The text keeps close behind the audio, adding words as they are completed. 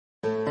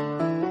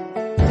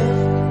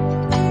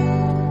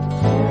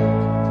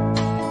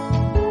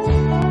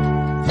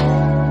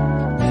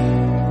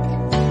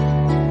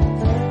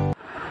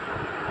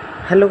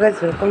Hello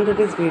guys, welcome to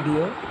this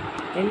video.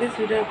 In this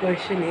video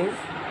question is,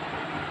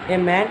 a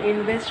man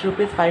invests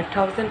rupees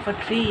 5,000 for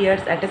 3 years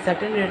at a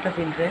certain rate of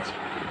interest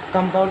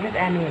compounded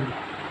annually.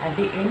 At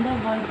the end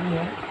of 1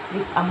 year,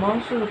 it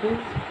amounts to rupees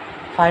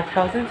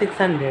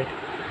 5,600.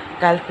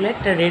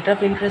 Calculate the rate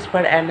of interest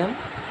per annum,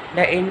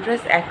 the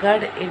interest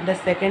accrued in the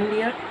second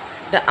year,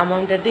 the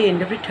amount at the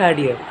end of the third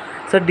year.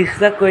 So this is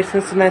the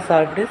question, so I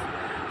solve this.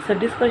 So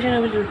this question I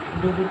will do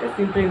with the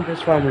simple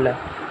interest formula.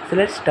 So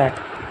let's start.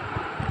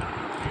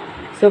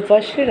 So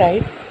first we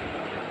write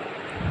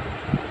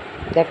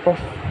that for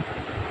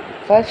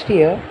first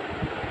year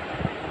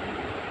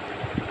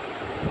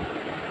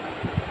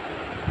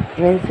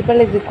principal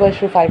is equal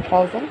to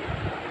 5,000,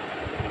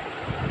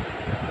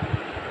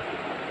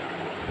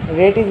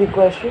 rate is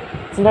equal to,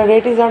 so the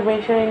rate is not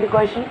mentioned in the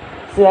question,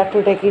 so you have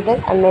to take it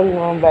as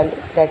unknown value,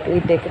 that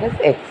we take it as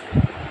x.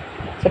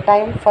 So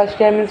time, first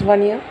year means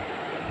 1 year,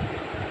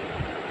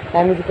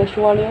 time is equal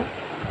to 1 year,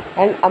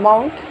 and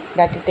amount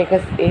that we take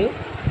as a,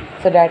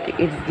 so that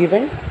it's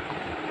given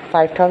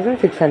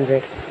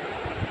 5,600.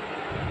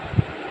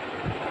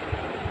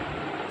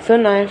 So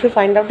now I have to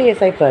find out the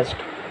SI first.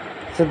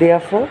 So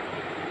therefore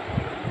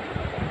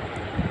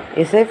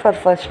SI for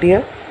first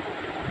year,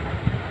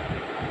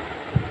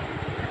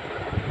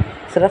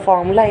 so the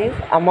formula is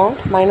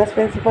amount minus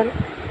principal.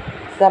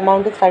 So the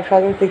amount is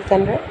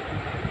 5,600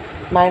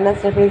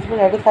 minus the principal,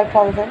 that is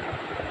 5,000,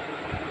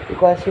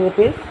 equals to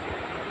rupees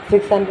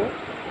 600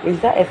 is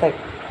the SI.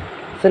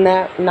 So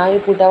now you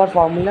put our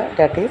formula,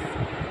 that is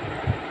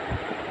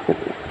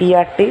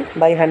PRT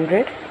by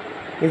 100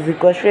 is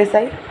equal to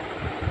SI.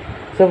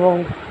 So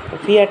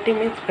PRT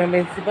means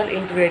principal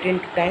into rate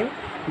into time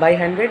by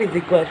 100 is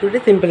equal to the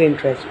simple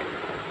interest.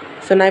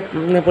 So now I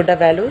put the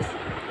values.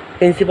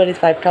 Principal is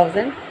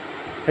 5,000,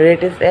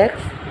 rate is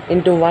x,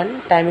 into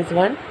 1, time is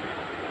 1,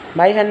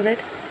 by 100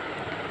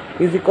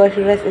 is equal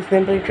to the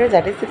simple interest,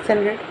 that is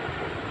 600.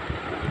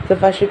 So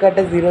first we cut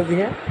the zeros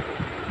here.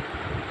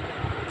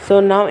 So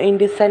now in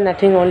this side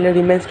nothing only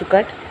remains to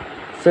cut.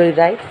 So we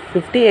write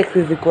 50x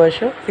is equal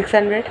to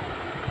 600.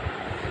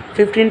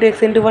 50 into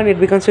x into 1, it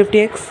becomes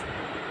 50x.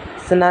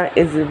 So now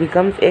it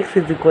becomes x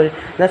is equal.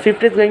 Now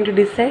 50 is going to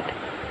this side,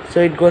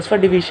 so it goes for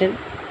division.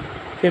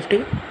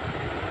 50.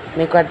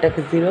 May cut the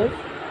zeros.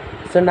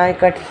 So now I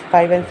cut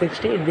 5 and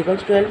 60, it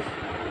becomes 12.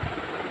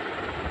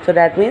 So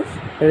that means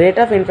rate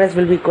of interest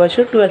will be equal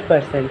to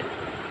 12%.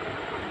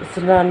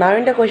 So now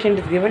in the question it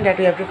is given that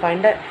we have to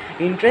find the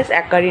interest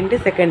accrued in the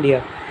second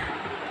year.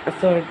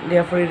 So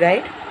therefore we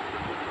write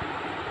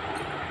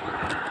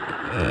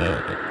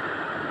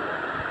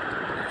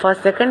for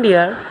second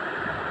year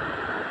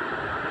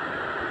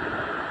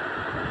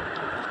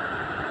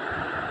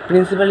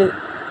principal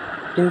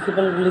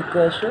will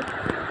equal to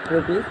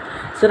rupees.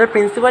 So the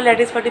principal that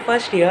is for the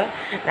first year,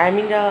 I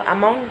mean the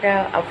amount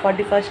for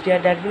the first year,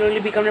 that will only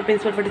become the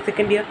principal for the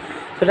second year.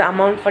 So the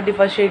amount for the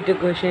first year the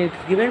question is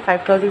given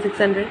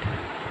 5,600.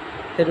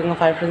 So it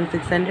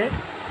 5,600.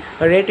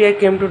 Rate we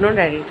came to know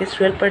that it is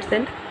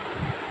 12%,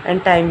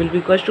 and time will be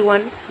equal to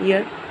 1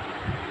 year.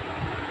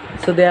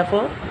 So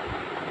therefore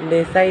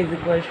the SI is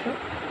equal to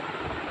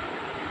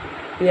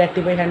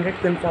PRT by 100,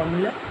 same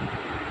formula.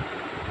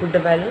 Put the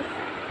values.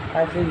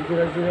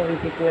 5600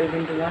 into 12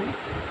 into 1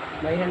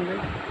 by 100.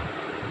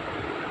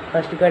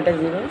 First we cut the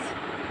zeros.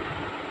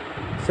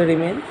 So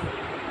remains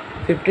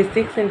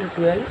 56 into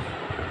 12,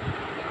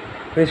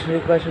 which will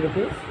equal to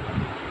rupees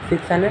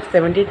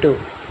 672.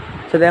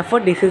 So therefore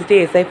this is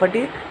the SI for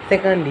the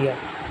second year.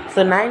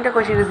 So now in the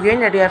question is given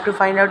that you have to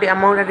find out the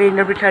amount at the end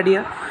of the third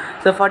year.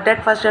 So for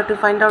that first you have to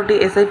find out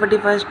the SI for the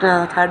first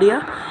third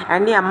year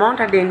and the amount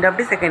at the end of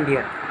the second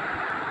year.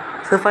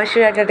 So first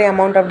you write that the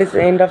amount of this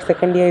end of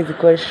second year is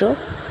equal to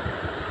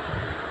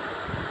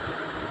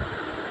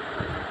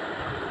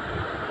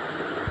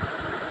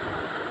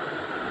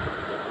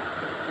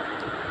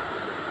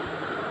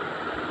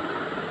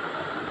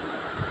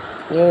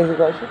here is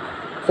equal to,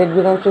 so it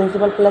becomes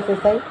principal plus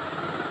SI.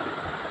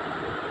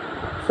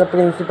 So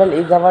principal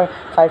is our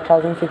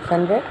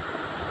 5,600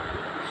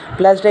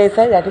 plus the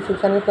SI, that is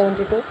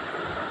 672.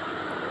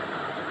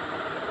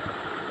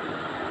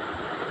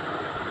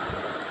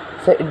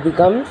 So it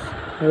becomes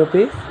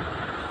rupees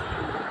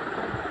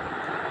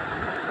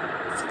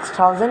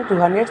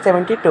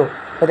 6,272.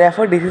 So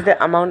therefore this is the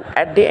amount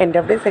at the end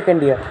of the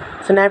second year.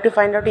 So now I have to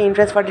find out the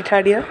interest for the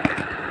third year.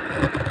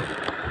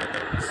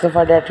 So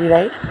for that we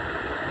write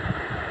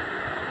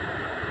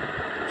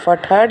for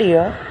third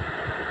year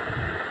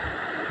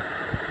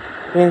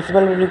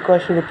principal will be equal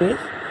to rupees.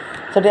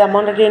 So the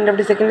amount at the end of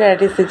the second year,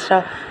 that is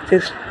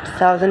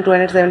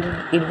 6,270.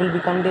 It will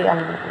become the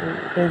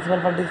principal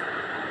for this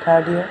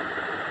third year.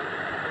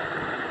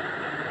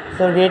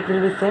 So rate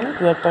will be same,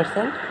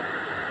 12%,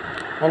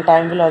 and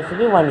time will also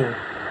be 1 year.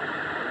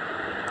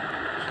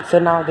 So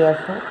now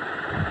therefore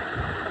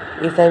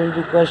SI will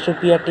be equal to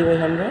PRT by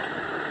 100.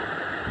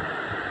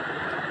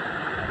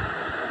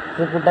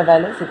 So put the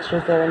value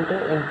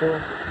 6272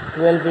 into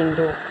 12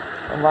 into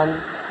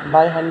 1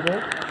 by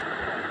 100.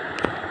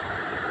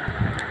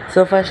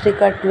 So first we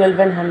cut 12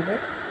 and 100.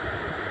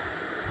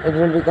 it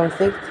will become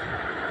 6.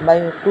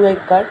 By 2 I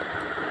cut,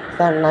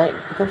 so 9 it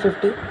becomes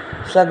 50.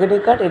 So again I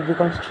cut, it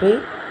becomes 3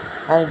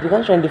 and it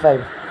becomes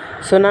 25.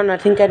 So now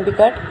nothing can be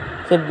cut,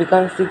 so it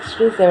becomes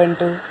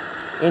 6272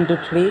 into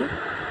 3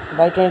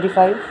 by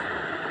 25.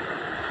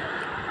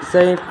 So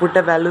I put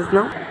the values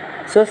now.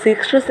 So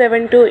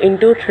 6272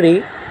 into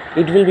 3,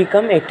 it will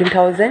become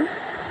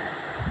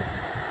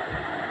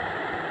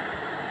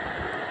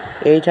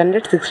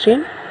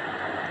 18,816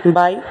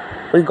 by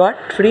we got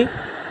 25.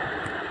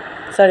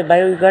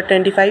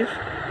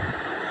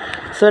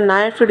 So now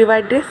I have to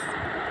divide this.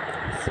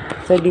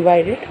 So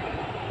divide it.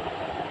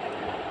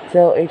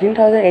 So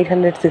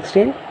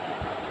 18,816.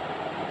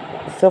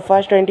 So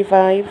first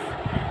 25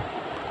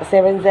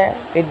 7 there,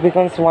 it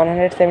becomes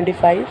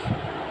 175.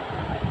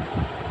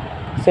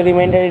 So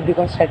remainder it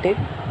becomes 13.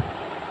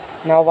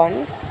 Now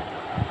 1.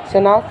 So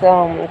now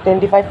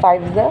 25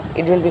 5s there,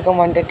 it will become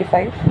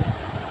 135.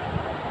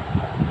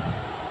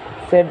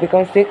 So it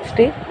becomes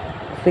 60.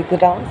 6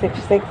 down,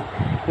 66.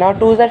 Now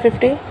 2s are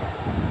 50.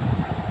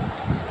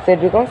 So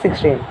it becomes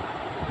 16.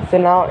 So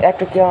now you have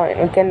to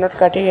we cannot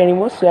cut it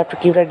anymore, so you have to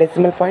keep the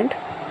decimal point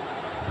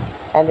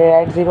and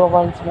write 0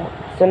 once more.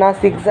 So now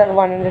 6 are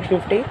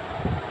 150.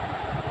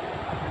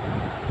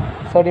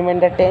 So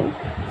remainder 10.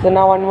 So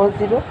now 1 more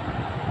 0.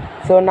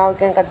 So now you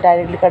can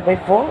directly cut by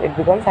 4. It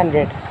becomes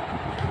 100.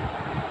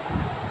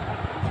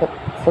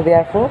 So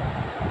therefore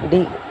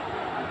the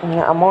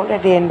amount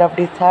at the end of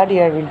this third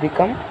year will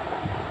become,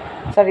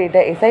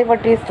 the SI for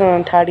this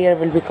third year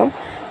will become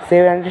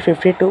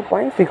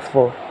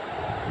 752.64.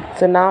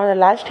 So now the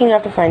last thing I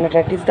have to find out,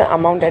 that is the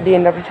amount at the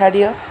end of the third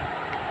year.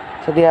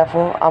 So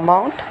therefore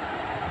amount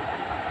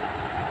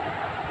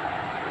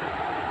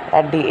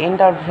at the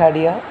end of the third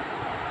year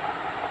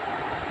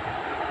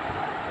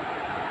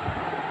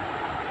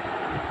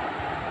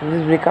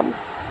will become,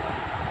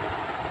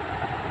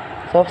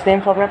 so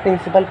same formula,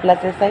 principal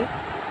plus SI.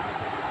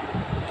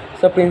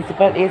 So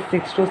principal is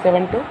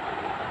 6272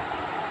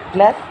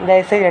 plus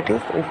the SI, that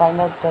is we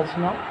find out just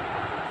now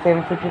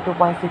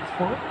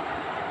 752.64.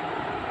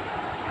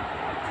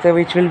 So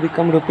which will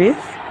become rupees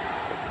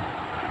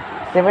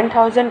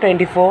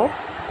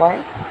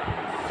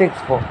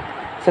 7,024.64.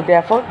 So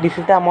therefore this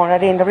is the amount at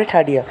the end of the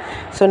third year.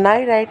 So now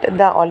I write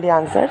all the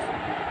answers.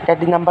 That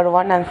the number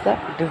 1 answer,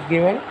 it is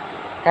given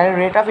that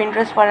rate of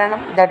interest per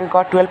annum, that we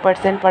got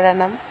 12% per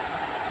annum.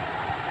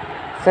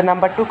 So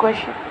number 2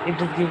 question,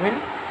 it is given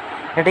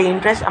that the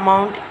interest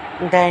amount,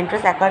 the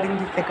interest occurred in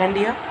the second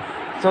year.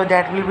 So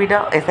that will be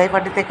the SI for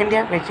the second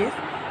year, which is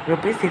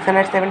rupees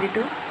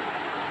 672.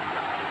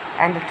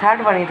 And the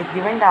third one, it is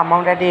given the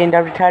amount at the end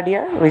of the third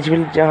year, which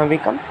will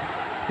become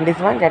this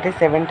one, that is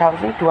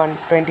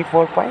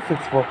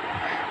 7,224.64.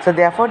 So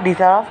therefore these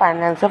are our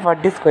final answer for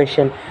this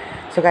question.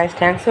 So guys,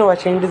 thanks for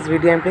watching this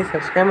video and please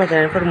subscribe my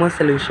channel for more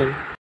solution.